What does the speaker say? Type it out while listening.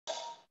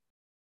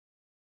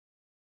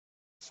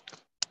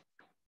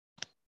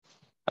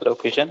Hello,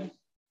 Kishan.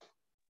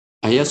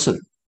 Yes, sir.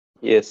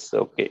 Yes,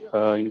 okay.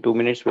 In 2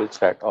 minutes we'll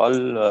start.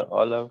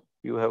 All of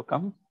you have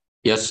come.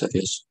 Yes, sir.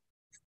 Yes.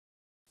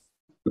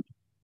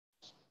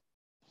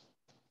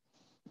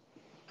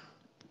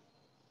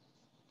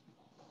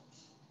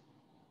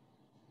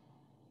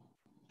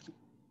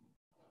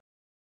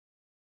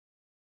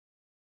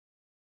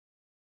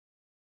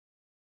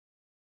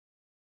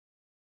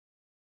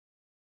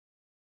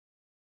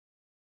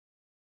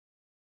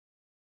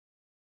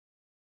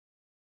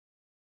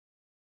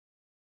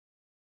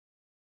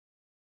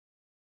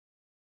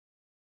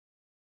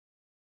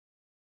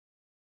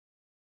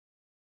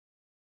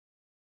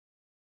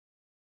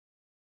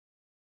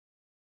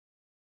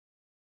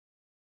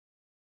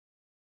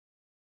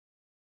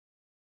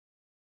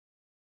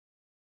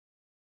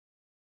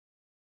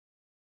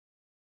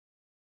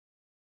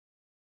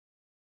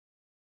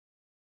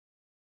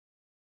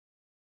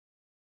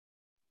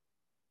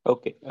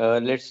 Okay,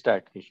 let's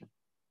start, Kishan.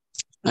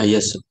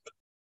 Yes, sir.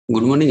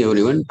 Good morning,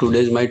 everyone.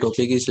 Today's my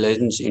topic is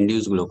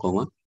lens-induced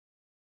glaucoma.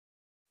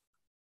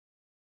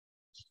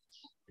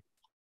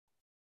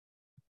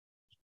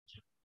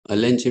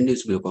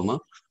 Lens-induced glaucoma,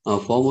 a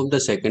form of the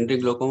secondary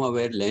glaucoma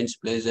where lens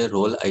plays a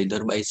role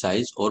either by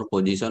size or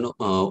position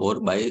or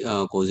by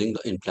causing the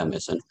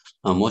inflammation.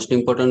 Most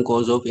important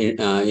cause of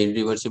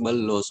irreversible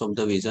loss of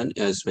the vision,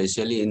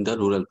 especially in the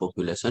rural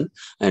population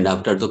and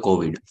after the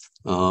COVID.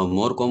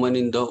 More common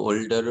in the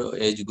older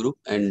age group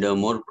and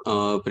more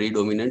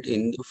predominant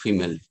in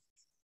female.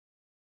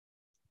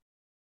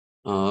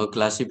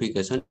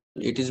 Classification.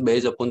 It is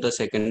based upon the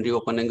secondary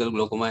open angle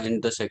glaucoma and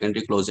the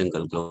secondary close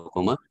angle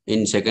glaucoma.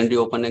 In secondary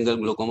open angle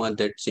glaucoma,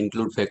 that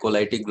include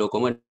phacolytic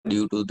glaucoma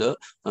due to the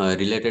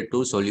related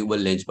to soluble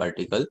lens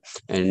particle,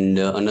 and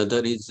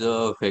another is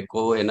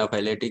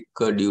phacoanaphylatic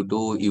due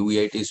to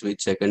uveitis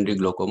with secondary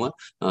glaucoma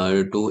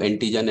to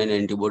antigen and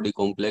antibody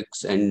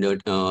complex and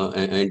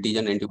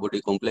antigen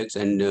antibody complex,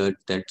 and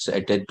that's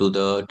attached to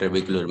the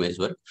trabecular mesh,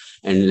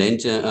 and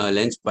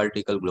lens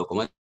particle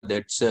glaucoma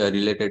that's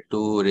related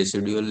to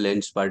residual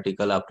lens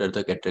particle after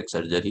the cataract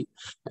surgery,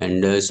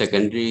 and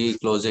secondary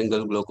close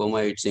angle glaucoma,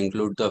 it's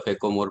include the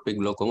phacomorphic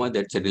glaucoma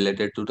that's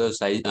related to the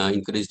size,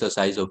 increase the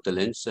size of the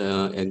lens.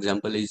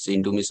 Example is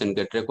intumescent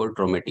cataract or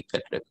traumatic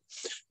cataract.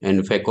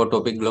 And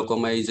phacotopic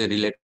glaucoma is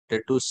related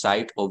to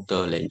site of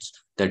the lens,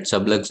 that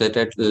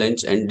subluxated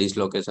lens and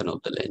dislocation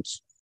of the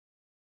lens.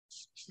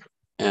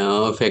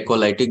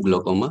 Phacolytic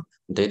glaucoma.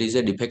 There is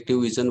a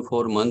defective vision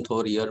for month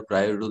or year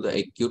prior to the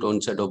acute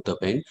onset of the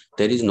pain.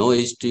 There is no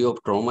history of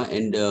trauma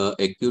and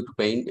acute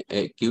pain,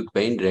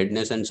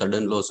 redness, and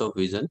sudden loss of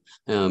vision.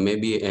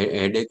 Maybe a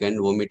headache and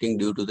vomiting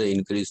due to the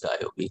increased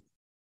IOP.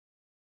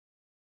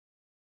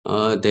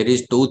 There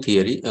is two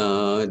theory.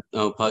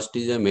 First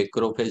is a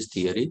macrophage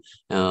theory.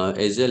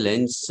 As a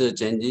lens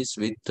changes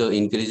with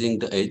increasing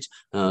the age,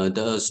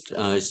 the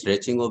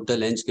stretching of the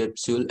lens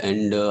capsule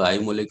and high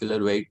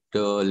molecular weight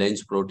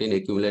lens protein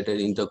accumulated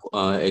in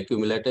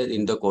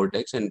the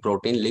cortex, and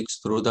protein leaks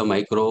through the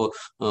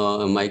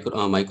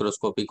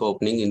microscopic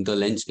opening in the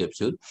lens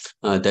capsule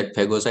that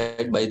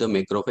phagocyte by the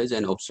macrophage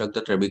and obstruct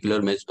the trabecular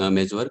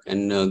meshwork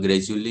and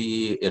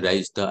gradually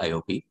rise the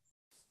IOP.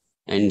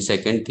 And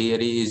second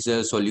theory is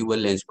soluble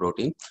lens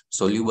protein,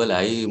 soluble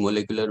high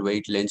molecular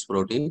weight lens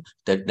protein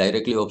that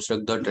directly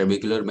obstruct the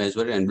trabecular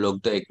meshwork and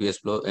block the aqueous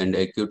flow and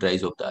acute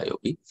rise of the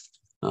IOP.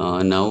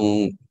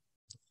 Now,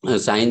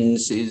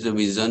 science is a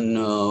vision.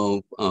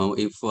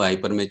 If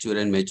hypermature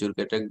and mature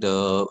cataract,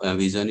 the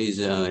vision is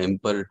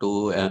hampered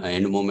to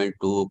end moment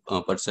to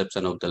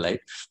perception of the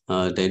light.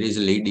 There is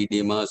lid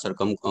edema,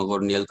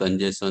 circumcorneal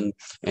congestion,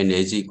 and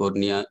hazy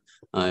cornea,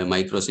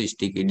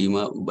 microcystic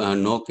edema,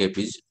 no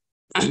capiz.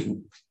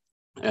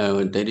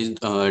 There is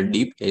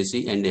deep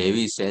AC and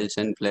heavy cells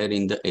and flare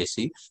in the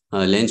AC,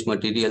 lens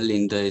material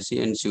in the AC,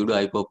 and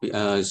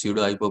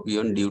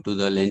pseudo-hypopyon due to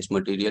the lens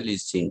material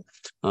is seen.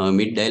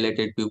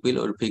 Mid-dilated pupil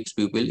or fixed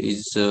pupil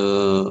is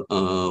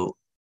there,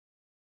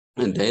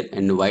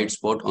 and white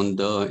spot on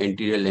the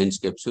anterior lens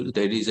capsule.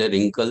 There is a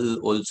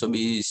wrinkle also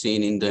be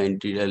seen in the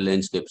anterior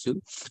lens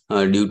capsule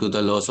due to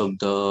the loss of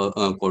the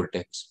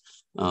cortex.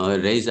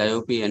 Raised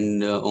IOP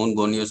and on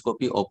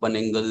gonioscopy, open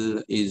angle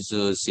is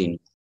seen.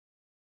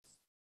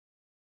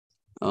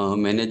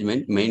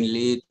 Management,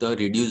 mainly the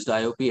reduced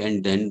IOP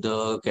and then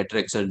the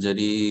cataract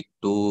surgery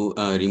to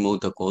remove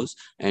the cause,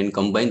 and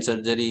combined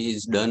surgery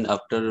is done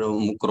after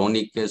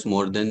chronic case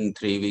more than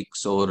 3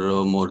 weeks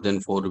or more than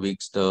 4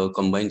 weeks. The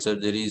combined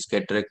surgery is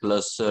cataract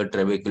plus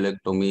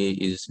trabeculectomy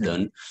is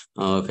done.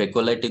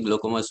 Phacolytic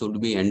glaucoma should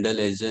be handled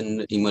as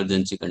an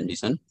emergency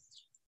condition.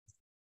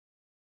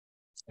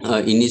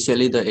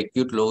 Initially, the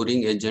acute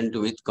lowering agent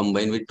with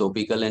combined with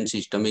topical and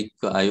systemic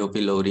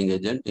IOP lowering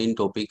agent. In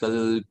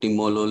topical,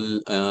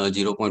 timolol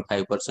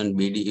 0.5%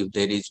 BD. If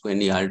there is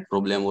any heart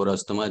problem or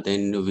asthma,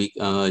 then we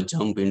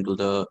jump into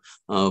the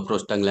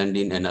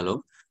prostaglandin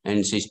analog.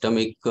 and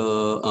systemic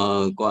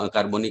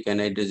carbonic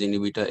anhydrase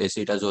inhibitor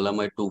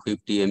acetazolamide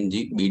 250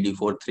 mg BD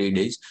for 3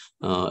 days,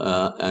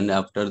 and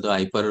after the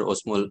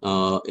hyperosmol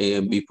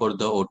before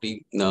the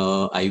OT,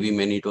 IV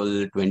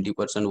mannitol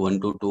 20%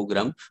 1 to 2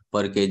 gram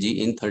per kg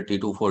in 30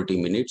 to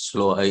 40 minutes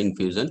slow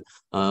infusion.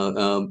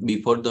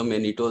 Before the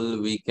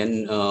mannitol, we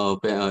can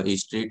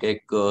history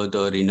take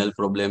the renal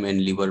problem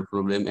and liver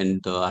problem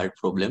and the heart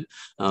problem.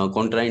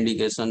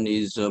 Contraindication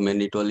is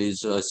mannitol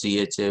is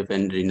CHF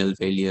and renal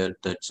failure.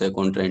 That's a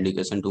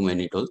contraindication to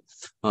mannitol.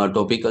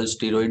 Topical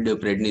steroid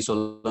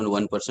prednisolone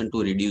 1%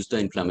 to reduce the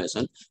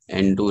inflammation,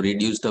 and to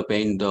reduce the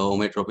pain, the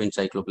omeprazole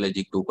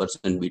cycloplegic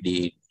 2%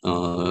 BD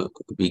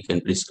we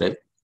can prescribe.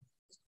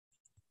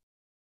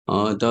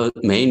 The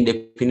main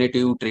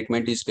definitive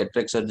treatment is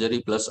cataract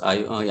surgery plus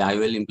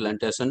IOL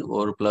implantation,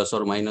 or plus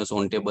or minus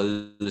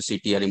on-table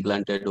CTR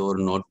implanted, or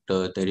not.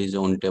 There is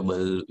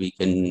on-table we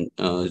can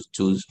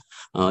choose.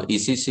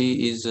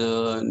 ECC is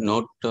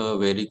not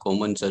very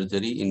common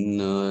surgery in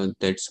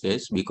that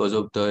case because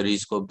of the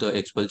risk of the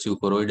expulsive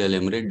choroidal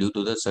hemorrhage due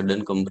to the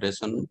sudden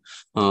compression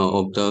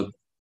of the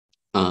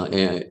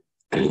and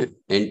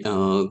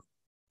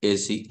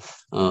AC.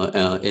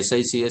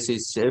 SICS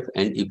is safe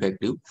and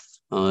effective.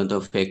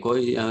 The FECO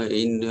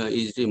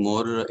is the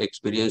more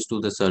experience to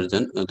the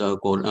surgeon.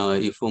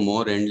 If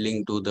more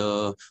handling to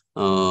the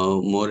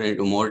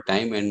more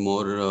time and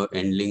more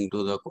handling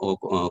to the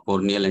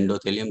corneal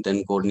endothelium,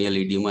 then corneal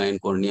edema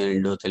and corneal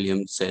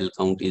endothelium cell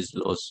count is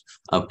lost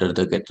after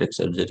the cataract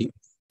surgery.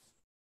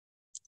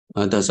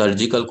 The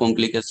surgical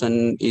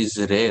complication is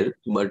rare,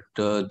 but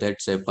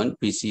that's happen.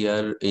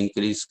 PCR,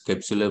 increased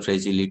capsular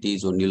fragility,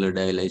 zonular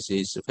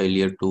dialysis,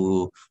 failure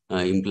to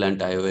implant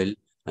IOL,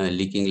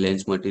 leaking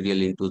lens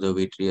material into the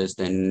vitreous,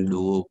 then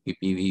do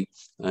PPV,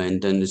 and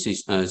then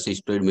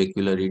cystoid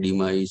macular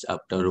edema is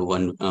after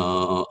 1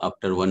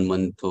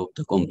 month of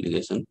the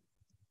complication.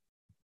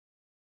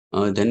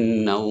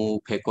 Then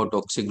now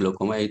phacotoxic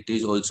glaucoma, it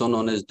is also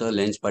known as the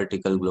lens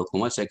particle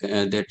glaucoma.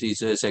 That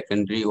is a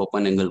secondary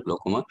open angle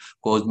glaucoma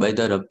caused by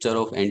the rupture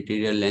of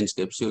anterior lens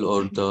capsule,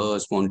 or the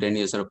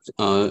spontaneous or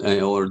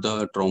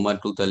the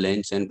trauma to the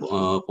lens and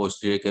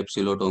posterior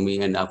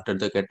capsulotomy, and after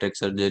the cataract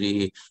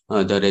surgery,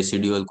 the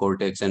residual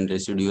cortex and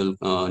residual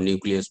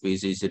nucleus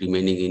piece is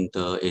remaining in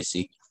the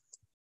AC.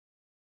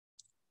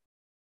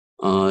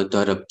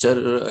 The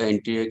rupture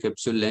anterior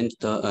capsule lens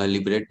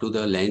liberate to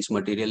the lens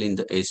material in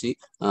the AC,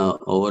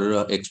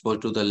 or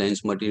exposed to the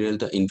lens material,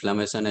 the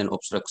inflammation and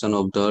obstruction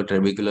of the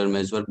trabecular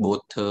meshwork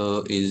both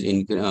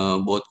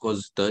both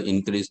cause the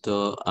increase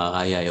the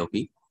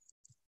IOP.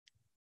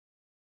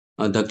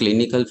 The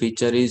clinical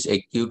feature is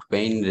acute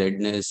pain,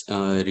 redness,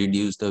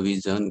 reduce the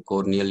vision,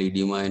 corneal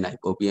edema, and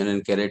hypopia,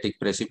 and keratic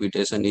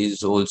precipitation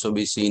is also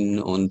be seen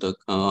on the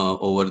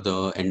over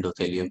the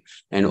endothelium,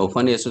 and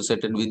often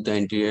associated with the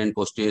anterior and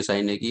posterior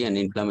synecdoche and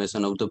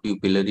inflammation of the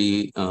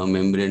pupillary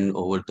membrane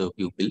over the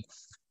pupil.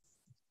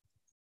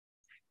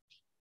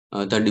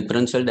 The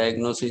differential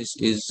diagnosis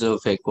is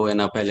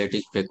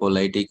phacoanaphylatic,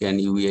 phacolytic, and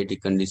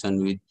uveitic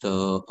condition with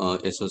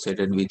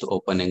associated with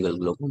open angle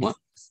glaucoma.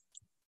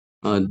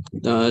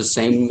 The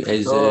same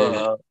as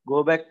So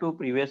go back to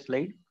previous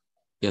slide.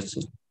 yes, sir.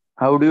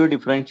 How do you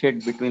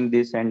differentiate between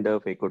this and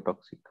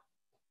phacotoxic?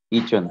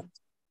 Each one.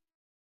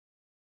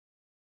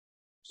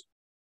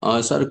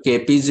 Sir,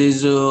 capes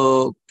is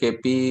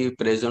capi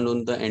present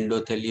on the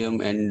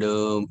endothelium, and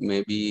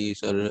maybe,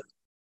 sir,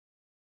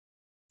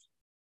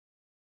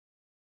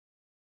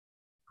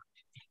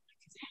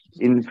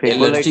 In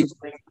allergic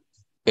phacolytic,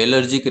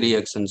 allergic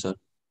reaction, sir.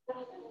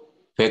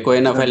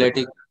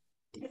 Phacoanaphylatic.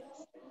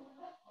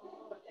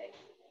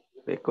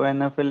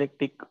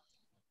 phacoanaphylactic,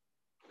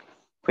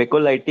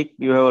 phacolytic,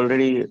 you have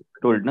already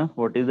told, na?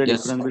 What is the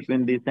Yes, difference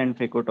between this and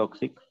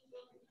phacotoxic?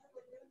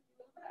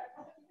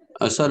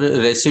 sir.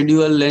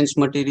 Residual lens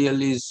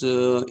material is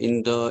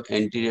in the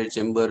anterior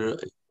chamber,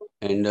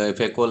 and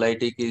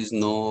phacolytic is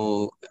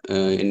no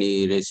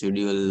any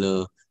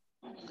residual.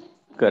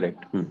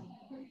 Correct.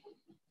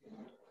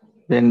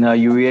 Then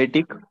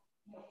uveitic.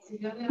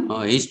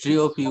 History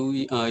of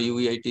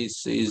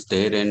uveitis is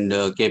there, and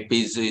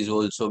capes is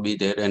also be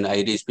there, and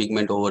iris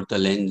pigment over the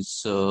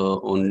lens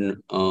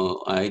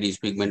iris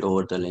pigment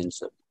over the lens,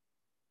 sir.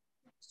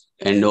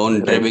 And on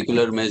Right.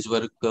 trabecular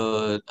meshwork,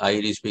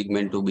 iris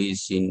pigment to be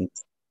seen.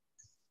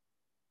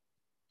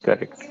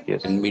 Correct.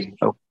 Yes. And mid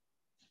Oh.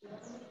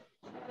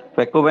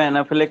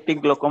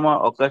 Phacoanaphylactic glaucoma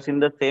occurs in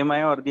the same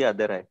eye or the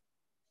other eye?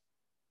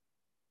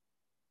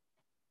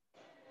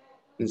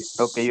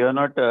 Okay, you are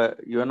not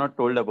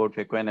told about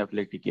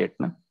phacoanaphylactic yet,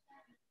 na?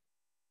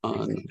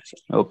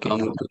 Okay.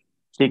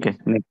 ठीक है.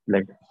 Next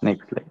slide.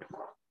 Next slide.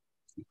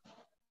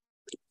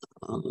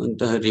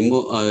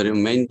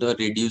 Remain the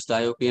reduce the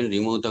IOP and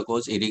remove the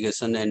cause,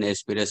 irrigation and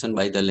aspiration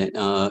by the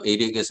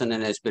irrigation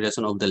and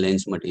aspiration of the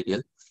lens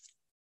material.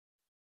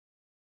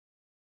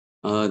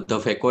 The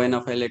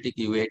phacoanaphylatic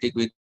uveitic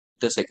with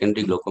the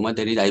secondary glaucoma.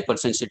 There is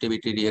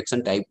hypersensitivity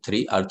reaction type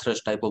 3,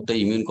 Arthur's type of the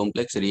immune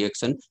complex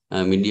reaction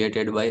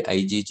mediated by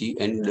IgG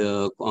and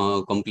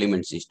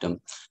complement system.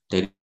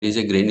 There is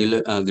a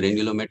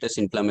granulomatous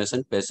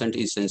inflammation. Patient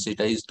is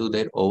sensitized to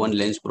their own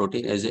lens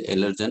protein as an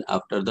allergen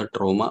after the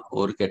trauma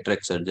or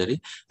cataract surgery.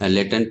 A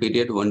latent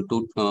period 1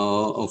 to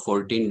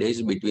 14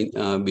 days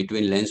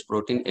between lens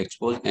protein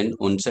exposure and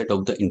onset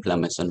of the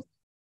inflammation.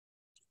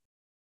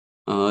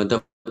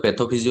 The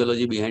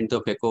pathophysiology behind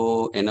the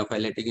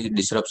phacoanaphylatic is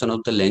disruption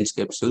of the lens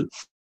capsule.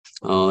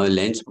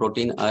 Lens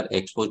protein are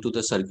exposed to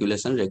the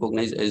circulation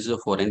recognized as a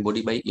foreign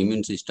body by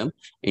immune system.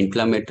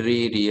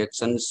 Inflammatory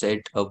reaction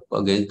set up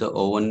against the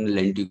own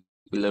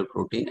lenticular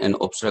protein and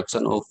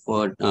obstruction of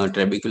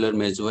trabecular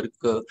meshwork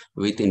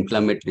with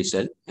inflammatory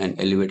cell and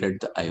elevated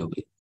the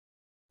IOP.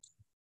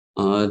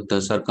 The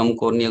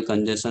circumcorneal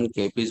congestion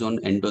cap is on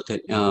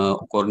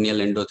corneal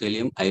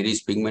endothelium,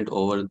 iris pigment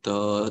over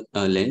the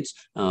lens,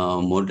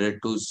 moderate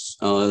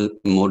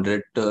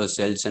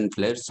cells and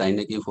flares,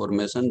 synecdoche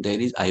formation. There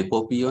is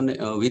hypopyon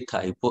with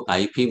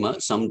hypema.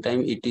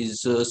 Sometimes it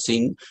is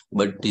seen,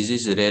 but this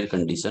is rare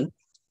condition.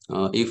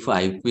 If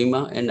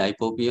hypema and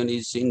hypopyon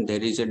is seen,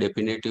 there is a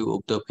definitive of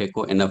the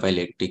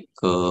phacoanaphylactic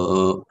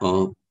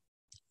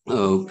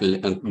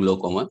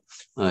glaucoma,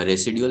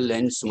 residual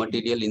lens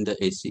material in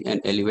the AC, and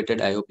elevated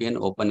IOP and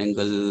open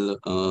angle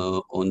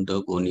on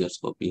the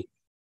gonioscopy.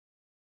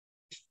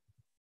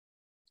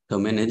 The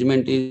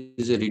management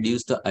is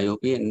reduce the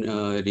IOP and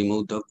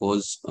remove the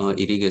cause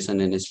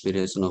irrigation and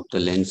aspiration of the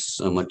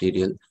lens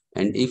material.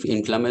 And if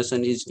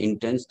inflammation is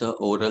intense, the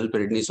oral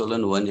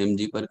prednisolone 1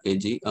 mg per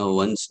kg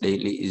once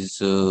daily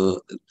is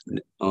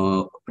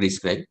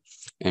prescribed.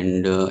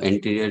 And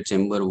anterior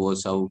chamber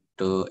wash out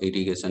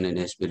irrigation and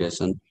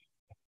aspiration.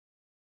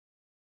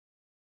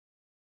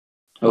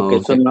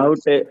 Okay, so now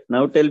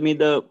tell me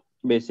the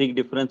basic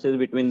differences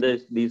between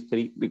these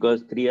three,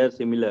 because three are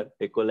similar: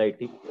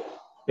 phacolytic,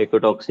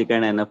 phacotoxic,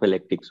 and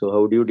anaphylactic. So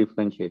how do you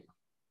differentiate?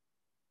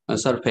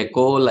 Sir,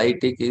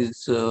 phacolytic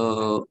is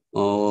there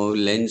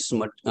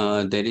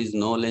is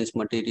no lens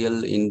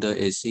material in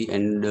the AC,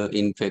 and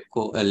in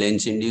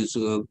lens induced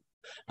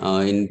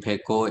in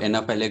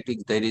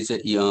phacoanaphylactic there is a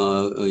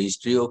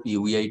history of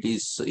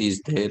uveitis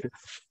is there,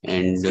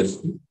 and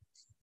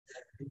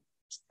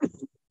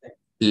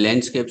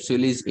lens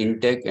capsule is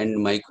intact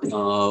and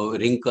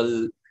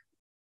wrinkle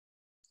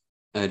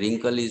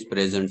is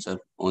present, sir,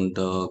 on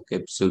the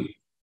capsule.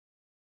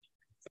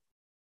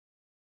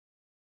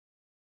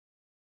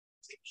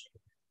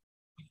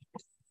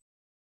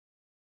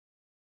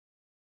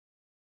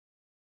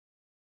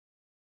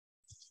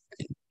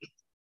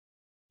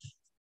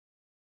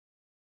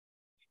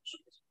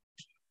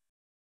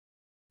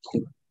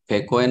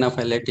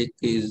 Phacoanaphylactic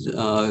is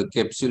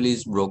capsule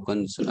is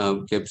broken,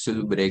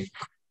 capsule break.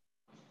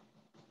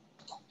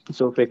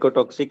 So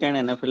phacotoxic and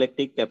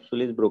anaphylactic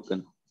capsule is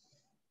broken.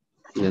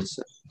 Yes,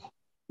 sir.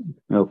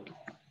 Okay.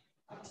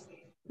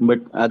 But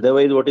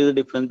otherwise, what is the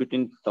difference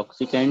between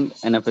toxic and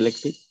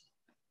anaphylactic?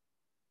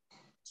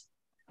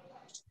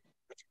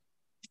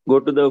 Go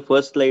to the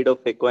first slide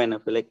of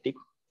phacoanaphylactic.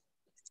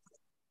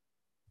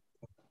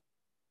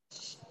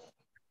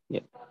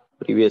 Yeah,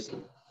 previously.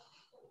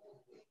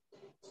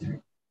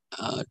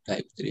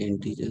 Type 3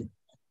 antigen.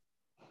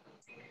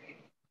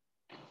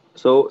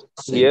 So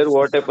here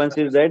what happens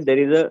is that there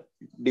is a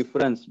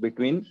difference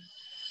between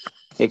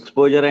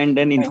exposure and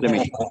then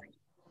inflammation.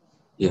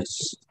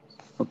 Yes.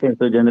 Okay,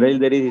 so generally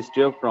there is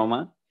history of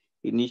trauma.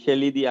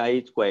 Initially the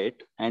eye is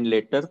quiet and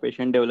later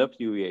patient develops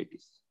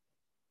uveitis.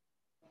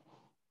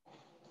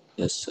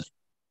 Yes, sir.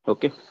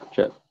 Okay,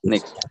 sure.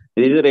 Next.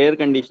 This is a rare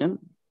condition.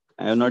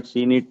 I have not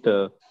seen it.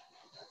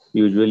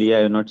 Usually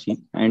I have not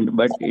seen.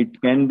 But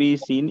it can be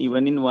seen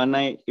even in one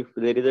eye. If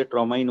there is a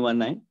trauma in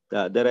one eye,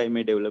 the other eye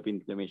may develop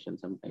inflammation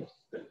sometimes.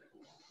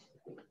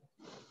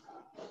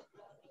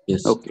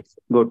 Yes. Okay,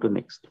 go to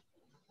next.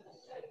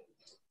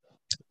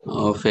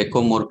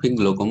 Phacomorphic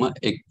glaucoma,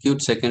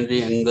 acute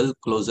secondary angle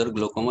closure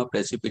glaucoma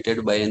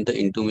precipitated by the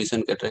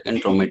intermission cataract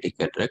and traumatic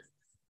cataract.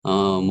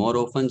 More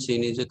often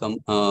seen is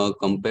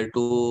compared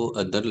to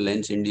other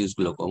lens-induced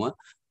glaucoma.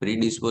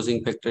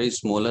 Predisposing factor is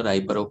smaller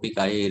hyperopic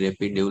eye,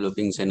 rapid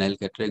developing senile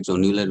cataract,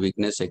 zonular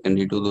weakness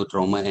secondary to the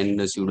trauma and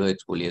the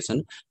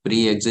pseudo-exfoliation.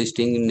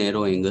 Pre-existing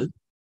narrow angle.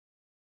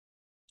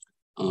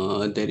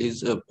 There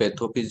is a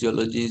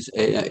pathophysiology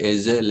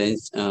as a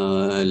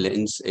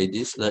lens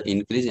ages, the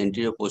increased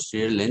anterior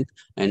posterior length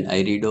and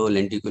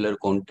irido-lenticular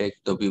contact,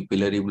 the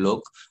pupillary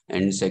block,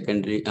 and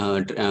secondary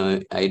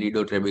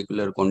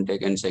irido-trabecular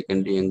contact and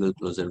secondary angle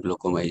closure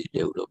glaucoma is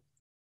developed.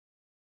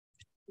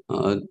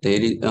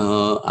 There is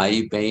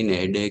eye pain,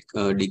 headache,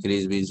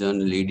 decreased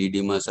vision, lid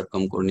edema,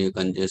 circumcorneal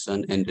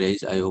congestion, and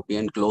raised IOP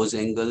and close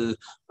angle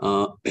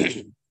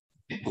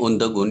on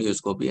the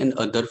gonioscopy, and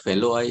other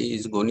fellow eye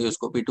is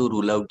gonioscopy to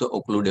rule out the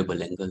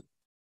occludable angle.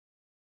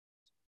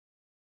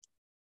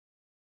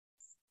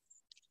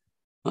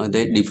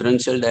 The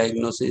differential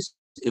diagnosis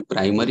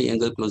primary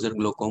angle closure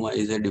glaucoma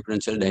is a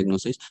differential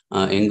diagnosis.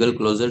 Angle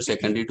closure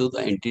secondary to the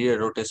anterior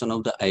rotation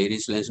of the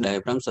iris lens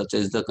diaphragm, such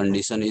as the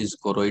condition is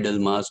choroidal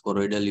mass,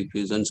 choroidal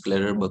effusion,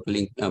 scleral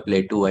buckling,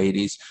 plateau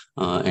iris,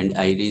 and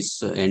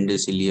iris and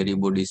ciliary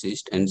body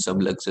cyst, and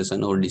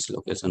subluxation or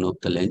dislocation of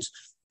the lens.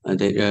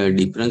 The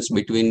difference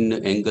between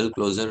angle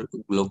closure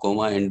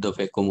glaucoma and the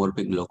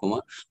phacomorphic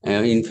glaucoma.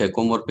 In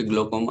phacomorphic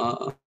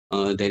glaucoma,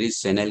 there is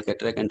senile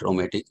cataract and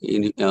traumatic.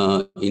 In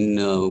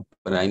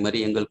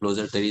primary angle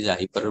closure, there is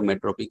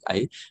hypermetropic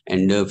eye,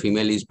 and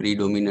female is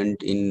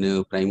predominant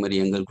in primary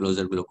angle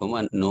closure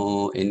glaucoma.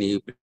 No any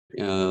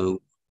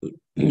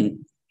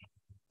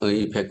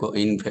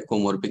in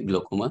phacomorphic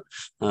glaucoma.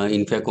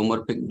 In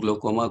phacomorphic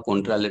glaucoma,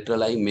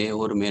 contralateral eye may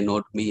or may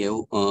not be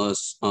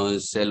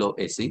have shallow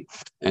AC,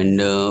 and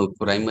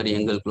primary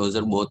angle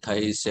closure both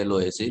eyes shallow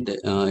AC,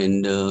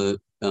 and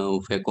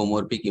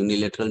phacomorphic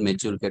unilateral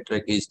mature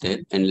cataract is there,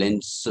 and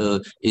lens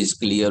is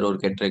clear or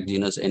cataract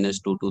genus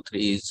NS2 to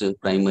 3 is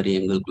primary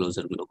angle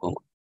closure glaucoma.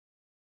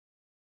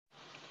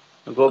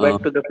 Go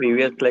back to the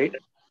previous slide.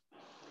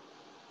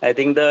 I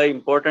think the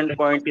important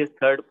point is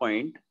third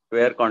point,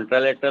 where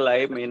contralateral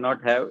eye may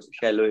not have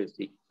shallow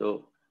AC.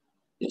 So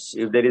Yes.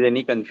 if there is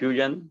any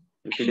confusion,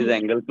 if it is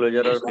angle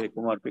closure or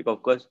phacomorphic,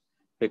 of course,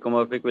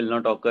 phacomorphic will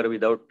not occur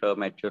without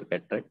mature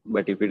cataract.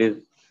 But if it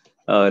is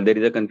there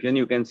is a confusion,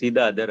 you can see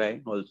the other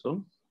eye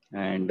also,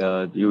 and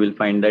you will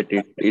find that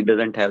it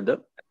doesn't have the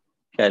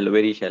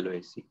very shallow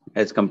AC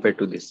as compared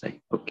to this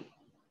side. Okay,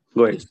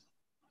 go ahead. Yes.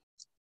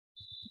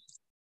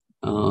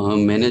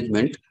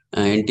 Management,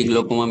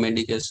 anti-glaucoma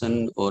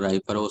medication or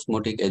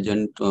hyperosmotic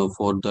agent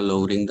for the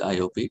lowering the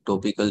IOP,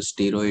 topical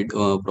steroid,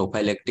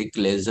 prophylactic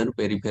laser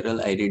peripheral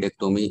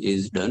iridectomy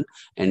is done,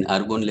 and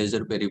argon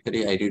laser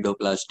periphery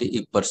iridoplasty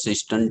if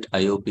persistent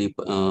IOP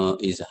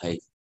is high.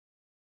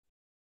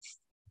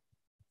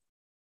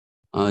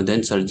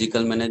 Then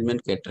surgical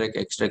management, cataract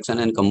extraction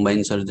and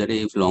combined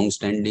surgery if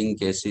long-standing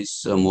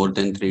cases more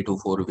than 3 to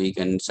 4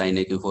 weeks and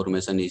synecdoche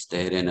formation is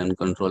there and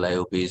uncontrolled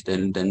IOP is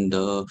there, then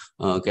the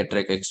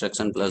cataract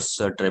extraction plus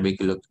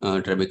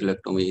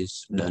trabeculectomy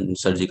is done,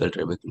 surgical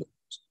trabeculectomy.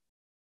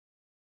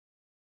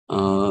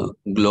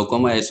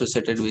 Glaucoma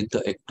associated with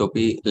the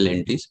ectopy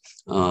lentis,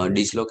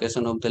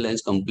 dislocation of the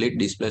lens, complete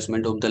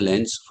displacement of the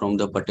lens from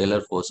the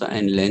patellar fossa,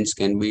 and lens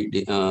can be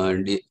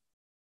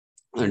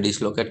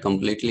dislocate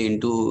completely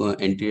into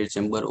anterior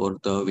chamber or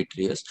the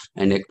vitreous,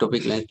 and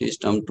ectopic lens is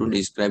termed to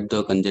describe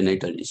the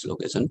congenital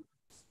dislocation.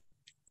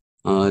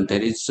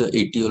 There is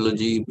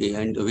etiology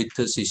behind with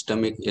the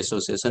systemic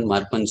association,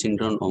 Marfan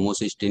syndrome,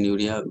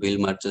 homocystinuria,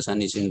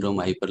 Weil-Marchesani syndrome,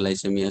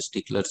 hyperglycemia,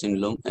 Stickler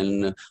syndrome,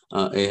 and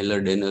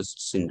Ehlers-Danlos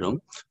syndrome.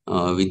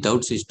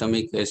 Without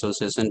systemic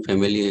association,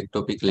 family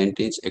ectopic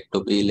lentis,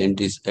 ectopy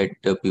lentis at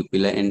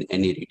pupilla and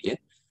aniridia.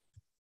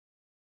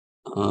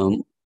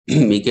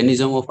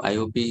 Mechanism of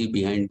IOP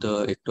behind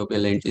the ectopic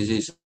lentis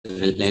is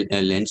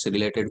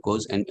lens-related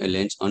cause and a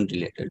lens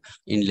unrelated.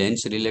 In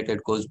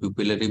lens-related cause,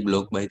 pupillary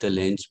block by the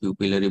lens,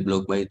 pupillary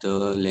block by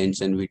the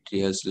lens and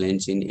vitreous,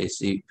 lens in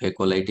AC,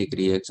 phacolytic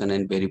reaction,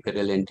 and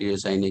peripheral anterior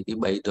synecdoche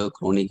by the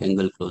chronic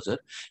angle closure.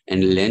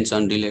 And lens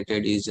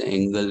unrelated is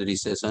angle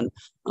recession,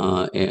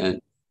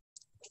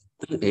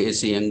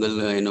 AC angle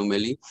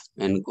anomaly,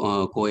 and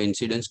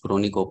coincidence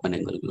chronic open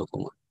angle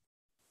glaucoma.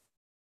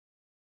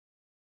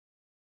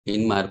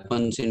 In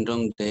Marfan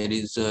syndrome, there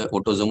is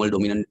autosomal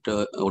dominant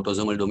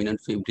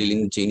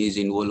fibrillin gene is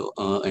involved,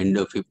 and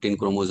 15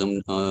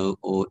 chromosome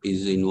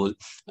is involved.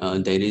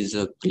 There is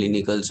a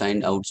clinical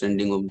sign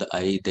outstanding of the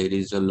eye. There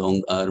is a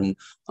long arm,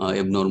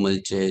 abnormal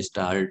chest,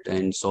 heart,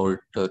 and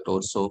short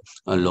torso,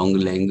 a long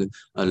leg,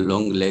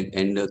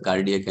 and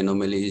cardiac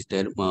anomaly is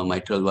there.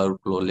 Mitral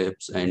valve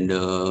prolapse and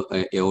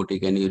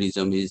aortic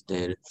aneurysm is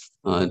there.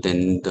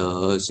 Then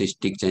the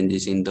cystic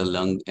changes in the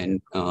lung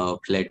and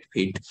flat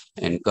feet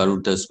and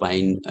curved the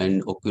spine,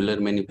 and ocular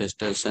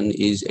manifestation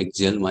is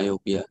axial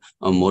myopia,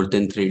 more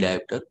than 3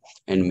 diopter,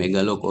 and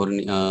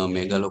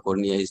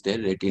megalocornea is there,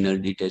 retinal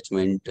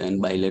detachment,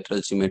 and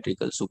bilateral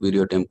symmetrical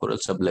superior temporal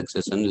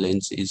subluxation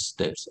lens is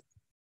there.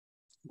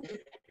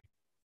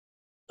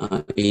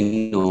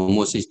 In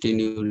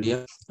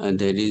homocystinuria,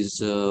 there is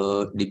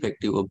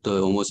defective of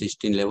the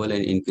homocysteine level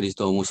and increase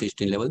the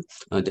homocysteine level.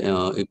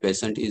 A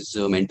patient is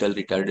a mental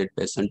retarded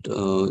patient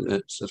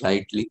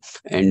rightly,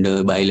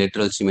 and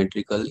bilateral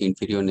symmetrical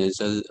inferior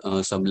nasal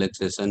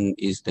subluxation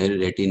is there,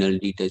 retinal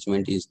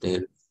detachment is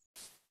there.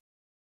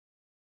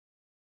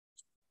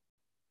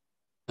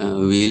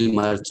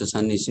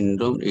 Weil-Marchesani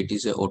syndrome, it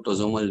is a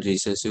autosomal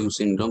recessive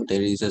syndrome.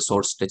 There is a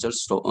short stature,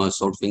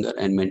 short finger,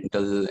 and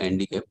mental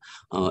handicap.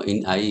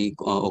 In eye,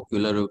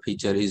 ocular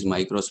feature is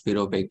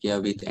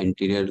microspiropecia with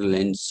anterior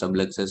lens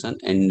subluxation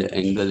and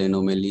angle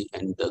anomaly,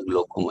 and the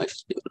glaucoma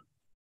is developed.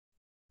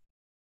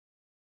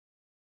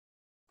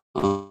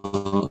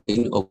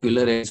 In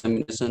ocular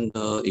examination,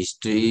 the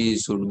history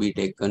should be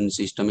taken,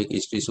 systemic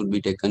history should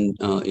be taken,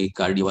 a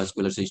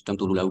cardiovascular system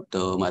to rule out the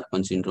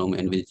Marfan syndrome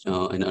and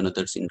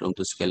another syndrome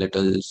to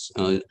skeletal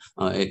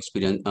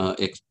experience.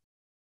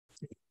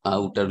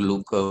 outer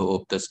look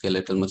of the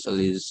skeletal muscle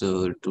is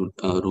to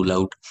rule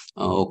out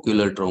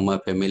ocular trauma,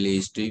 family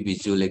history,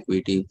 visual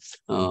acuity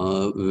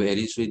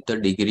varies with the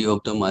degree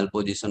of the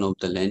malposition of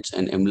the lens,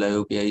 and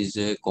amblyopia is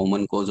a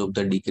common cause of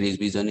the decreased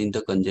vision in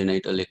the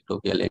congenital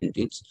ectopia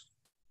lenses.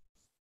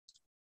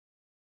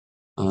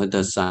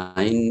 The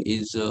sign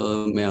is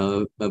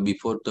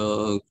before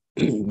the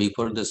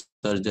before the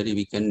surgery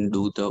we can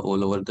do the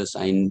all over the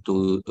sign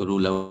to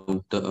rule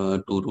out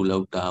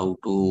how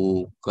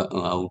to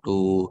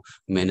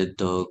manage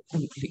the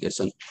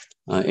complication.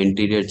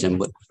 Anterior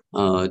chamber,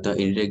 the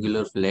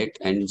irregular flat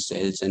and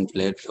cells and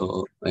flat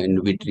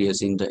and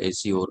vitreous in the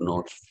AC or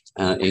not.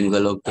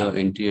 Angle of the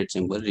anterior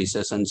chamber,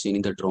 recession seen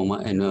in the trauma,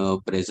 and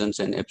presence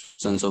and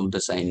absence of the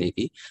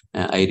synapse.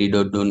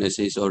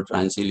 Iridodonesis or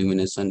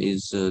transillumination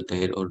is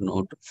there or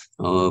not.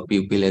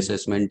 Pupil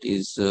assessment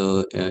is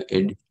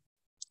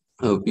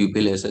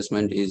pupil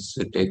assessment is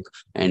take,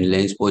 and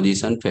lens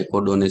position,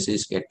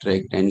 phacodonesis,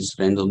 cataract, and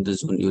strength of the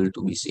zonule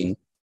to be seen.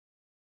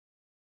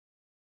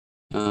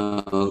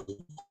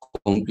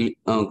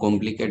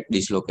 Complicate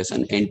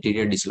dislocation,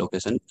 anterior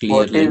dislocation, clear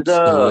What is lens,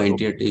 the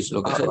anterior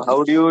dislocation.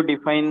 how do you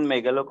define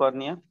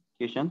megalocornea,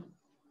 Kishan?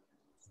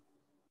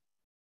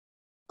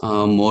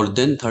 More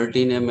than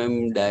 13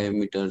 mm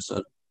diameter,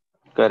 sir.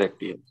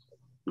 Correct. Yes.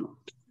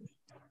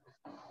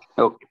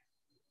 Okay.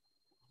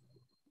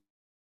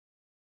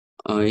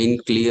 In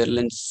clear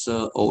lens,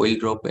 oil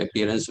drop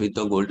appearance with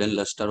the golden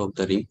luster of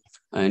the rim,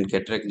 and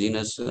cataract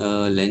genus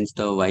lens,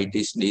 the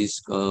whitish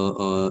disc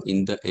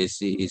in the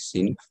AC is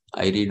seen.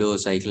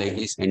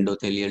 Iridocyclitis,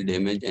 endothelial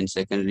damage, and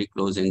secondary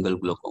close angle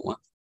glaucoma.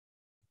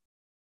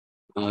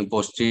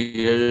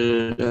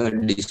 Posterior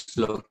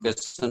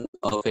dislocation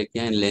of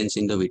aphakia and lens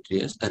in the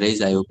vitreous,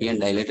 raised IOP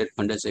and dilated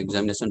fundus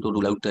examination to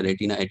rule out the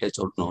retina attached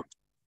or not.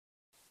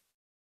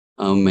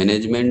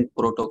 Management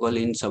protocol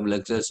in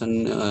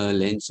subluxation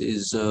lens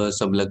is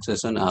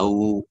subluxation,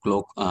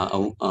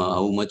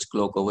 how much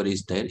clock over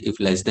is there. If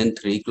less than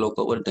 3 clock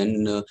over,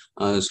 then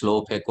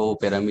slow phaco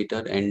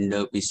parameter and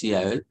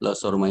PCIL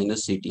plus or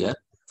minus CTR.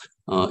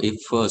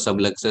 If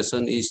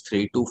subluxation is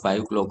 3 to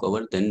 5 clock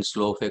over, then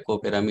slow phaco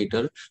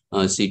parameter,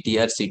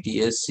 CTR,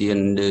 CTS,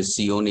 and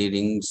CO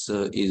rings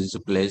is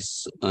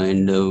placed,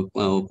 and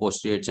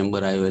posterior chamber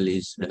IOL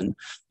is done.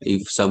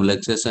 If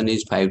subluxation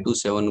is 5 to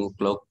 7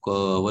 o'clock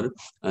hour,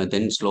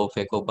 then slow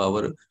phaco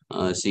power,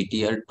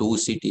 CTR, 2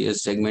 CTS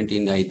segment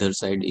in either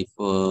side if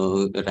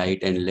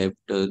right and left,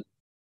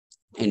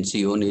 and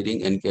CO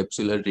nearing and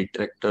capsular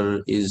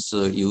retractor is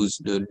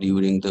used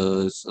during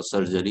the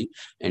surgery,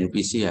 and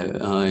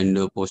PCI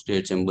and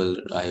posterior chamber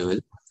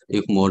IOL.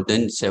 If more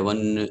than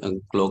 7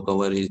 clock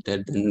hour is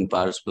there, then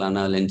pars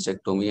plana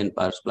lensectomy and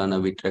pars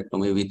plana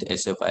vitrectomy with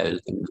SFIL.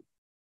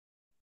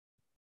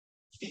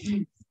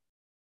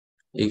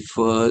 If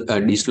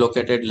a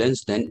dislocated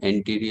lens, then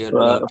anterior.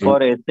 For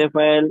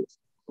SFIL,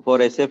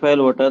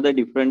 what are the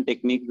different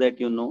techniques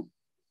that you know?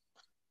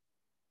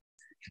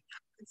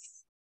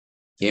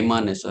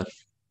 Emane, sir.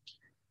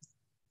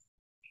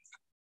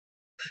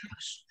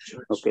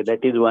 Okay,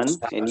 that is one.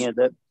 Any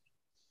other?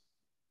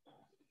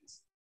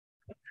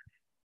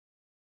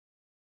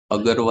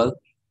 Agarwal.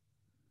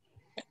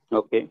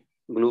 Okay.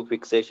 Glue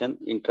fixation,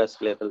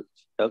 intrascleral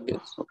tug.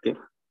 Yes. Okay.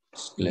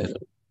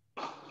 Scleral.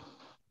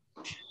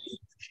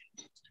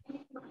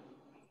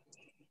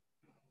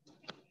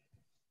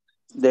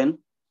 Then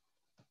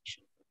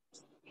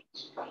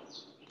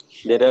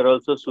there are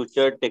also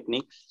suture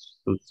techniques.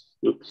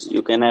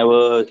 You can have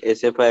a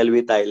SFIL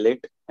with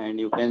eyelet, and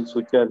you can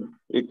suture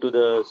it to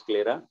the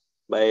sclera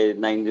by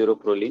 90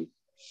 proline.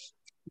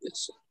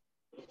 Yes.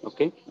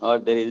 Okay. Or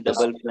there is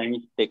double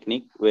flange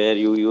technique where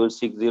you use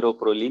 60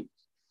 proline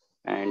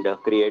and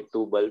create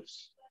two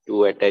bulbs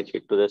to attach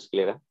it to the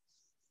sclera.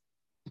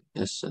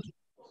 Yes, sir.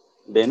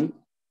 Then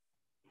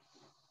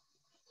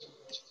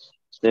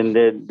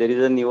there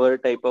is a newer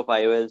type of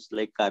IOLs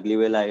like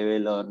Carlywell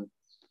IOL or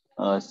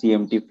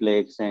CMT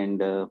flex,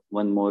 and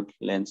one more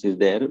lens is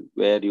there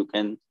where you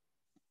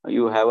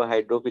have a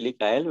hydrophilic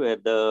IOL where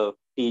the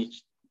T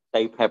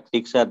type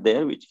haptics are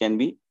there, which can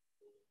be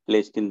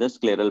placed in the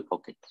scleral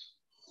pocket.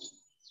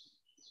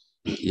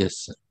 Yes,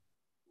 sir.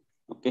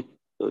 Okay,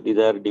 so these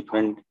are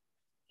different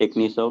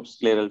techniques of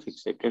scleral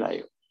fixated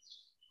IOL.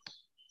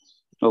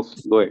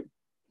 Okay, go ahead.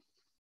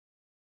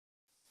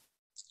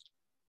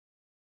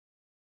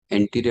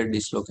 Anterior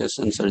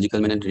dislocation,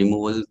 surgical management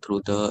removal through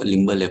the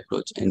limbal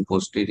approach, and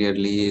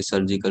posteriorly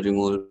surgical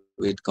removal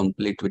with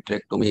complete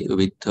vitrectomy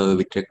with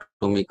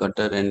vitrectomy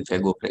cutter and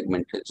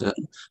phagofragmentation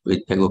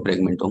with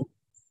phagofragmentome.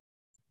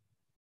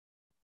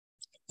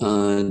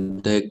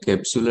 The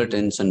capsular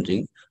tension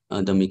ring.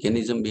 The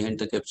mechanism behind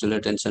the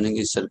capsular tension ring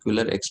is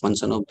circular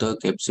expansion of the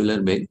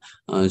capsular bag,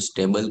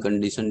 stable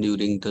condition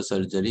during the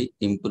surgery,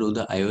 improve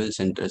the IOL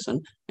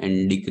centration,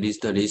 and decrease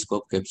the risk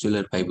of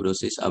capsular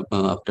fibrosis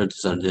after the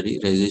surgery,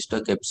 resist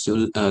a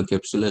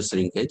capsular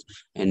shrinkage,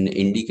 and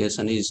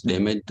indication is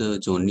damaged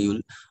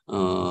zonule,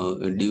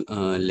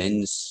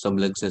 lens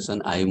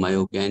subluxation, eye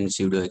myopia, and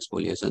pseudo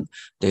exfoliation.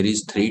 There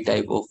is three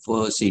type of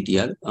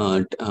CTR,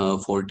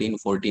 14,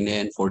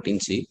 14A, and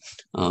 14C,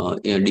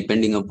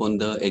 depending upon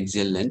the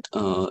axial length.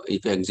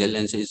 If axial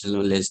length is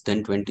less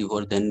than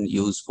 24, then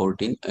use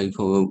 14. If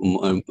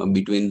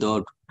between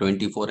the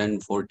 24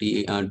 and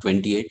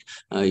 28,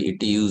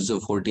 it use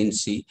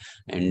 14C,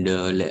 and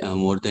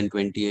more than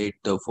 28,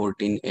 the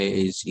 14A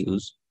is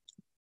used.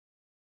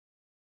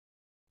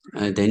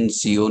 Then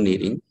CO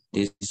nearing.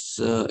 This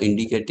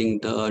indicating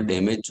the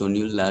damage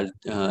zonule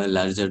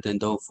larger than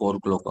the 4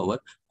 clock hour,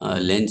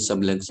 lens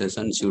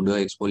subluxation, pseudo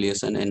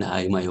exfoliation, and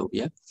eye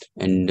myopia.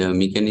 And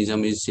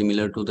mechanism is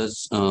similar to the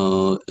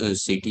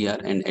CTR,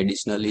 and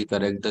additionally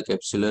correct the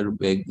capsular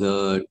bag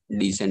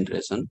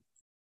decentration.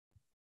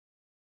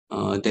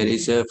 There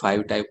is a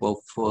 5 type of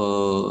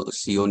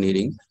CO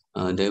nearing.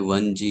 The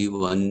 1G,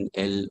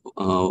 1L,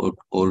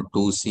 or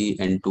 2C,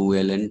 and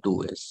 2L, and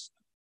 2S.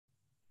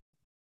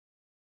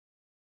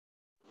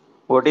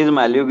 What is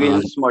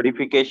Malugin's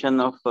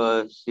modification of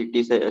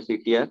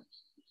CTR?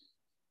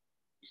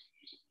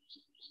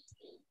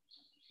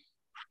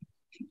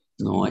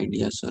 No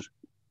idea, sir.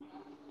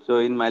 So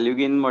in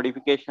Malugin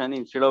modification,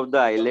 instead of the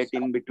eyelet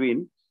in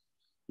between,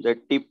 the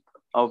tip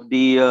of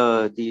the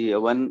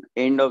one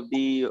end of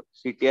the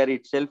CTR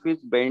itself is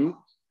bent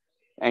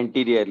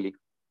anteriorly.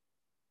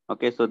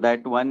 Okay, so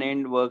that one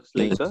end works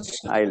like a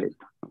eyelet.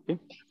 Okay.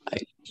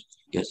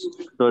 Yes.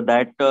 So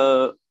that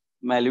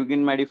Malugin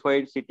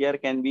modified CTR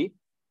can be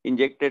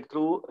injected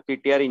through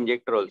CTR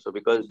injector also,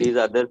 because these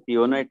other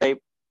Ciono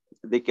type,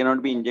 they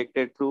cannot be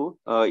injected through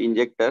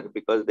injector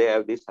because they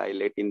have this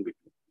eyelet in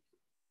between.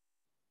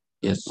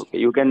 Yes. Okay,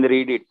 you can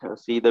read it,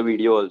 see the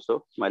video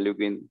also,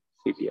 Malugin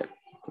CTR.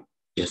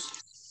 Yes.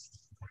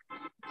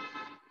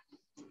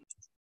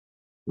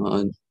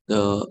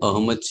 The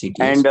Ahmed CTS.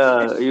 And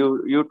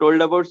you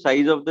told about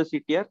size of the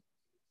CTR?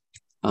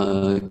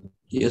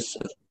 Yes,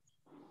 sir.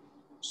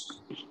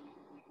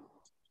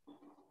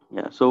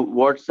 Yeah. So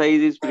what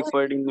size is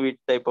preferred in which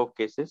type of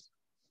cases?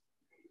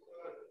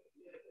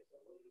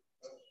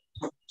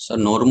 So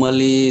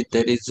normally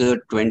there is a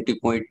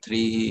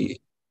 20.3,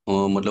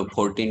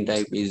 14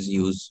 type is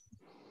used.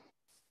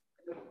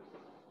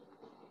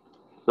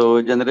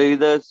 So generally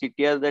the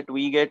CTRs that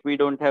we get, we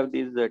don't have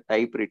this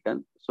type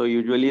written. So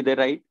usually they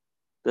write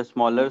the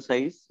smaller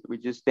size,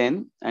 which is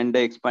 10, and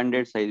the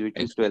expanded size, which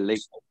is 12. Like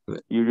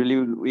usually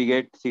we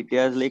get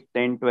CTRs like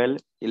 10, 12,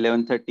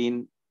 11,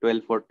 13,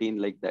 12, 14,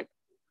 like that.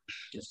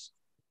 Yes.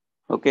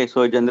 Okay,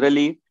 so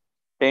generally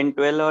 10,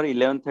 12 or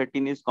 11,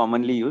 13 is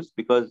commonly used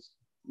because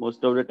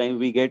most of the time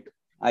we get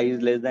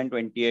eyes less than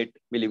 28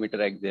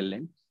 millimeter axial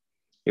length.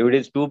 If it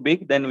is too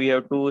big, then we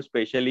have to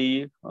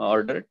specially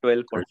order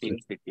 12, 14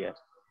 CTR.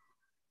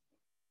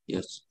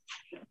 Yes.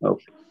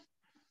 Okay.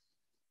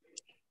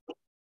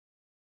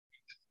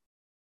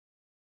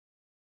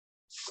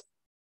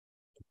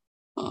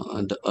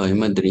 The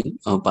Ahmed ring,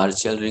 a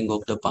partial ring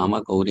of the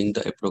palma covering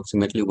the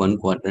approximately 1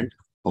 quadrant,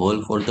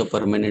 hole for the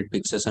permanent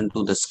fixation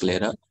to the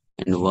sclera,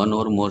 and one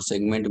or more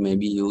segment may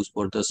be used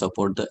for the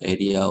support the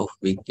area of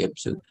big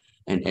capsule.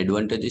 And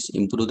advantages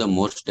improve the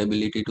more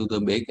stability to the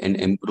bag and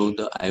improve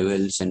the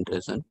IOL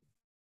centration.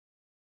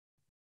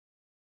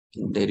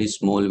 There is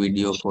small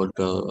video for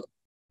the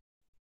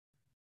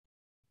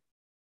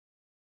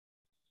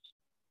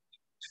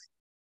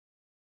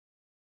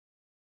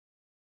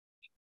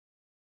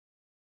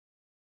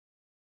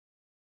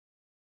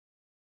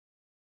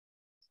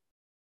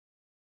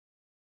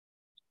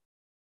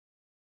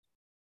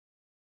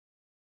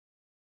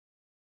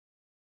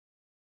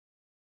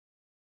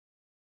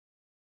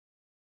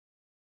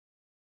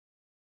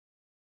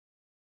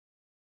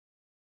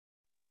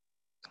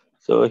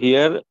So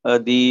here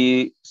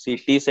the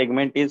CT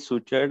segment is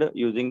sutured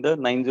using the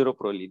 90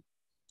 proline.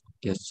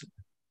 yes.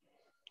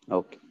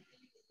 Okay.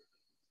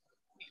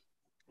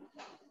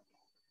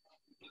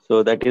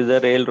 So that is a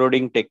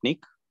railroading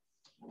technique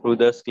through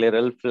the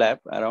scleral flap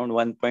around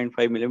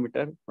 1.5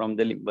 millimeter from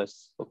the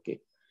limbus. Okay.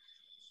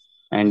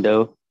 And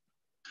the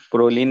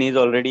proline is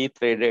already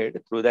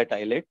threaded through that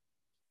eyelet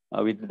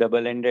with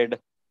double-ended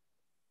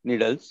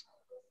needles.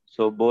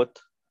 So both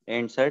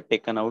ends are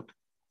taken out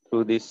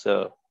through this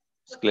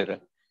sclera.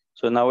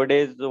 So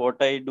nowadays,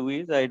 what I do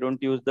is I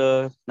don't use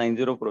the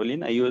 90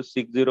 proline. I use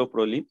 60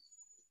 proline.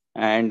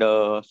 And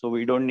so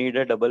we don't need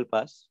a double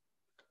pass.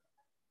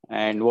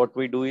 And what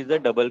we do is a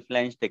double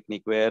flange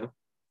technique where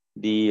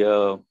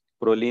the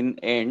proline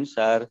ends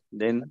are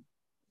then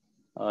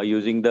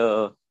using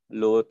the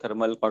low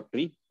thermal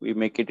cautery, we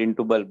make it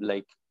into bulb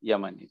like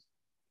Yamani.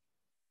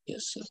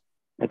 Yes, sir.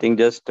 I think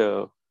just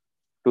 2-3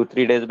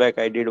 days back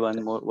I did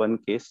one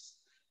case.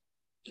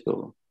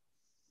 So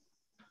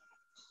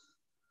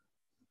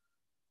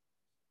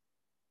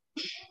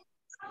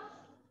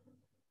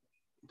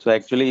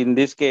actually in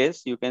this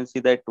case, you can see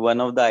that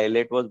one of the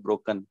eyelet was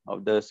broken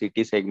of the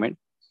CT segment.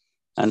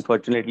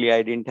 Unfortunately,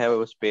 I didn't have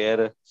a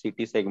spare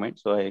CT segment,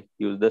 so I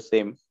used the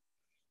same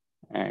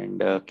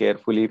and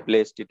carefully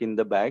placed it in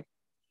the bag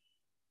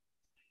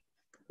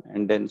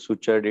and then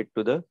sutured it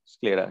to the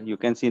sclera. You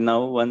can see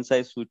now once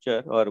I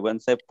suture or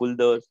once I pull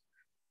those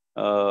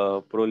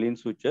proline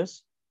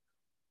sutures,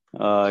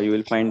 you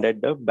will find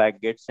that the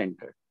bag gets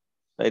centered.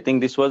 I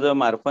think this was a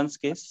Marfan's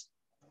case.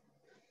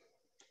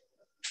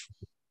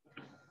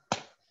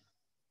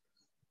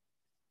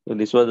 So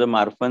this was a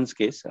Marfan's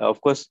case.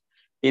 Of course,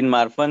 in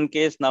Marfan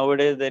case,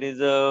 nowadays there is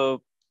a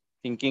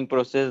thinking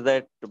process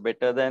that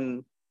better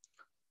than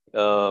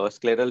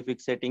scleral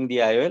fixating the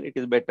IOL, it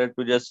is better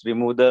to just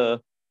remove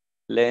the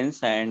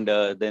lens and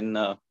then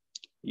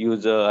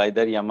use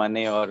either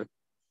Yamane or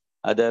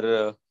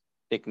other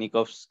technique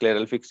of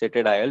scleral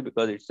fixated IOL,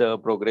 because it's a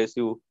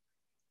progressive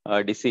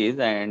disease,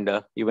 and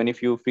even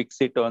if you fix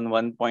it on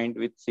one point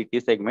with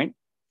CT segment,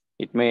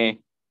 it may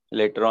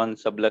later on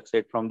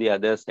subluxate from the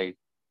other side.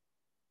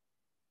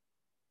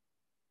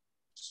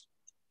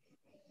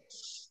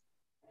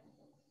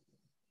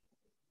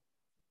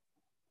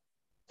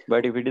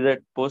 But if it is a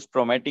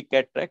post-traumatic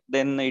cataract,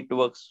 then it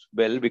works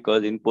well,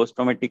 because in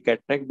post-traumatic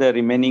cataract, the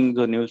remaining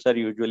zonules are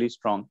usually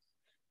strong.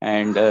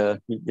 And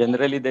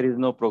generally, there is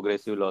no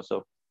progressive loss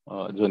of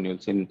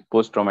zonules in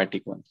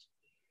post-traumatic ones.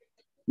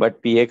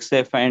 But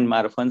PXF and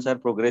Marfan's are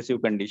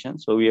progressive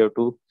conditions. So we have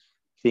to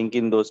think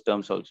in those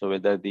terms also,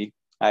 whether the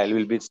IL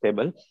will be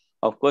stable.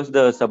 Of course,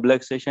 the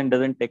subluxation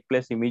doesn't take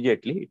place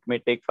immediately. It may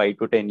take 5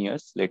 to 10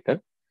 years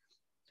later.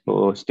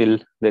 So still,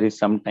 there is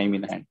some time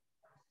in hand.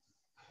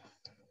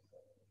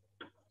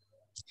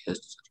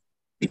 Yes.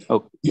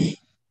 Okay.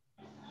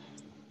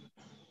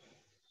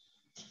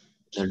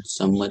 That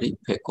summary: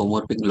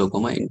 phacoemorphic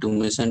glaucoma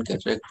intumescent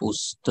cataract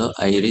pushes the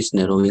iris,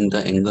 narrowing the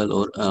angle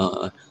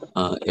or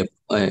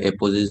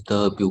opposes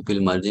the pupil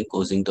margin,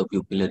 causing the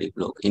pupillary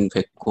block. In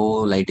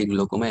phacolytic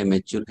glaucoma, a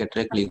mature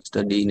cataract leaks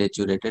the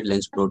denaturated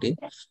lens protein,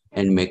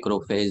 and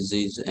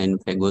macrophages and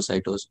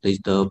phagocytosis reach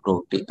the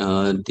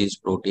protein, this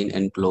protein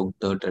and clog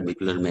the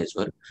trabecular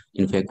measure.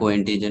 In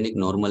phacoantigenic,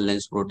 normal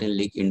lens protein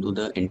leak into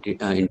the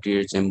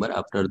anterior chamber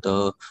after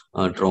the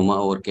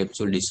trauma or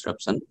capsule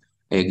disruption.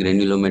 A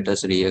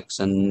granulomatous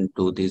reaction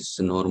to this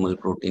normal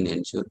protein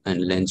ensure,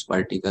 and lens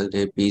particle,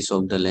 the piece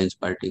of the lens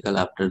particle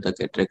after the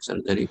cataract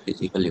surgery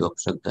physically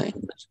obstruct the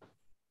image.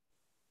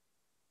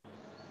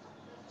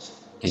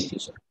 Thank you,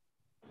 sir.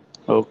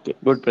 Okay.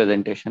 Good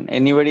presentation.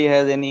 Anybody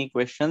has any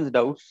questions,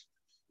 doubts?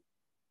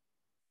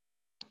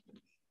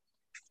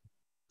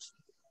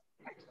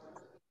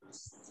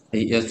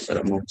 Yes, sir.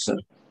 Amok, sir.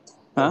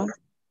 Huh?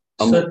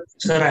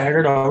 Sir, I had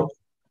a doubt.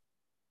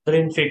 Sir,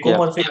 in Yeah.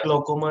 phacoemorphic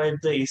glaucoma, if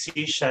the AC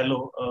is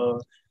shallow,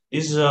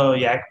 is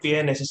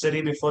YAG-PI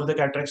necessary before the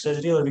cataract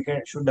surgery, or we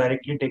should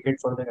directly take it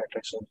for the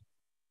cataract surgery?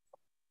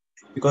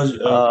 Because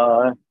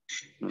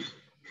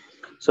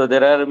So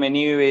there are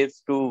many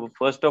ways to,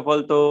 first of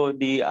all, though,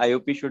 the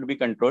IOP should be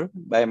controlled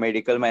by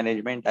medical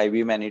management,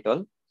 IV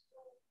mannitol.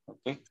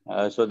 Okay.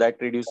 So that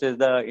reduces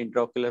the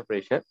intraocular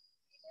pressure.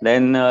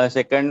 Then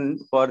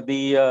second, for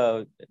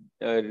the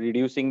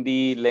reducing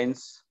the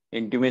lens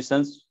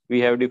intimations,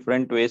 we have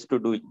different ways to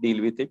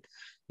deal with it.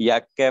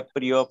 Yak cap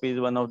pre-op is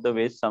one of the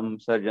ways some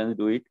surgeons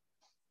do it.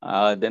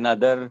 Then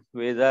other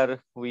ways are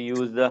we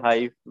use the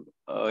high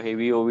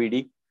heavy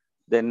OVD,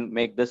 then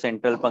make the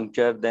central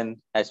puncture,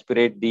 then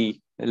aspirate the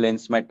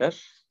lens matter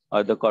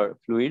or the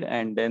fluid,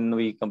 and then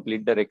we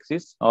complete the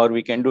rexis. Or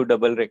we can do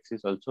double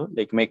rexis also,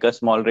 like make a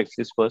small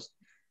rexis first,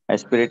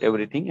 aspirate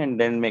everything, and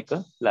then make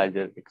a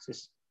larger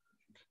rexis.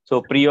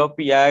 So pre-op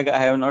YAG I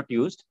have not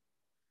used,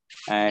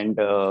 and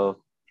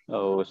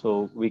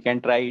so we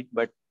can try it,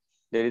 but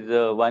there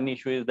is one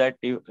issue is that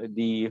if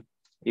the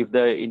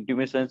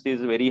intumescence is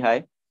very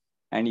high,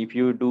 and if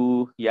you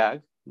do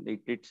YAG,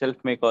 it itself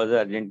may cause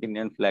an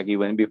Argentinian flag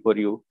even before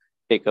you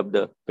take up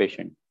the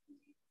patient.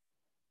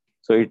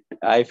 So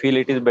I feel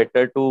it is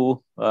better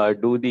to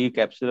do the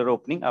capsular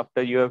opening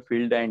after you have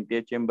filled the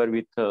anterior chamber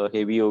with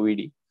heavy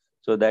OVD.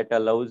 So that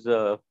allows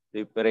the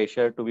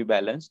pressure to be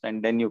balanced,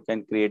 and then you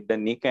can create the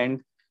nick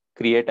and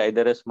create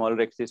either a small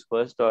rexis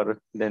first or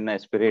then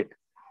aspirate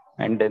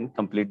and then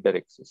complete the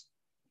rexis.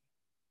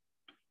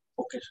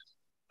 okay.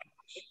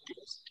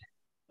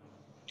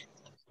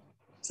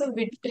 So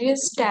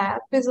vitreous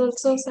tap is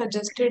also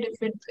suggested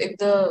if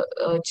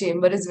the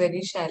chamber is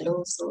very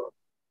shallow. So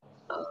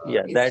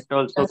Yeah, that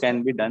also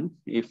can be done.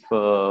 If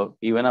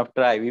even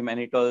after IV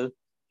mannitol,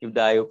 if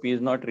the IOP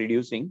is not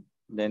reducing,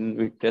 then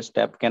vitreous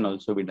tap can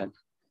also be done.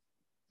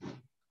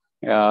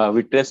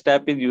 Vitreous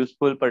tap is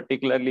useful,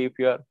 particularly if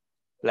you are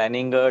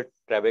planning a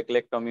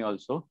trabeculectomy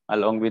also,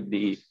 along with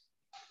the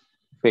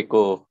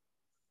phaco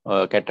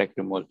cataract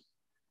removal.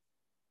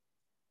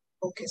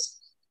 Okay.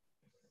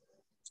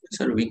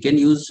 Sir, we can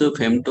use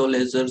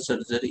femtolaser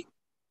surgery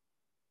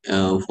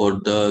for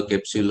the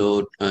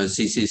capsulo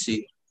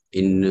CCC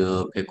in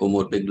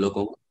phacoemorphic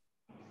glaucoma.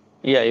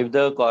 Yeah, if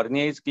the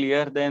cornea is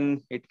clear,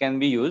 then it can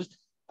be used.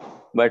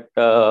 But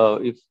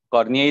if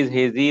cornea is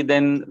hazy,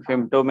 then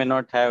femto may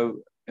not have,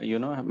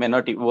 may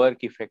not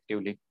work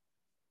effectively.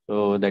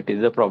 So that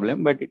is the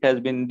problem, but it has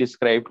been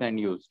described and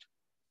used.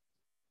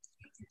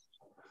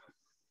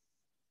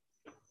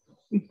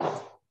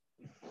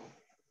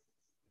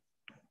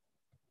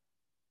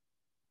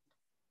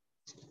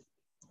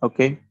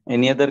 Okay.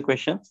 Any other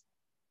questions?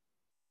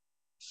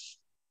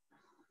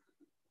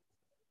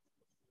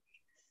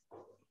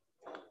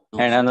 No.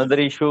 And another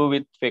issue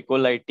with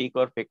phacolytic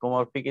or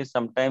phacomorphic is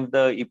sometimes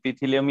the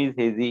epithelium is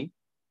hazy,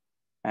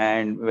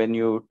 and when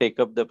you take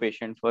up the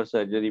patient for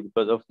surgery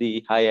because of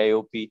the high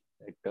IOP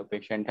that the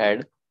patient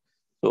had,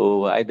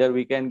 so either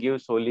we can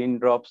give Solin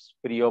drops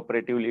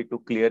pre-operatively to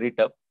clear it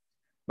up,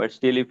 but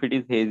still if it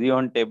is hazy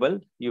on table,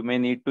 you may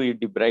need to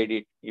debride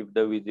it if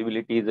the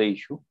visibility is an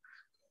issue.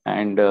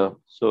 And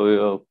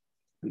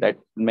that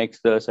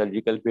makes the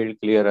surgical field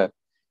clearer.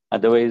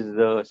 Otherwise,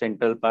 the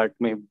central part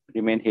may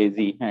remain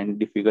hazy and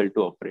difficult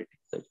to operate.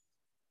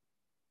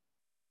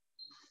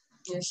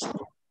 Yes.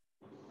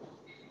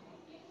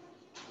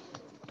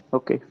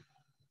 Okay.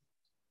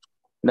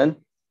 Done?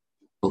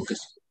 Okay.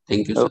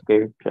 Thank you, sir. Okay.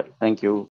 Sure. Thank you.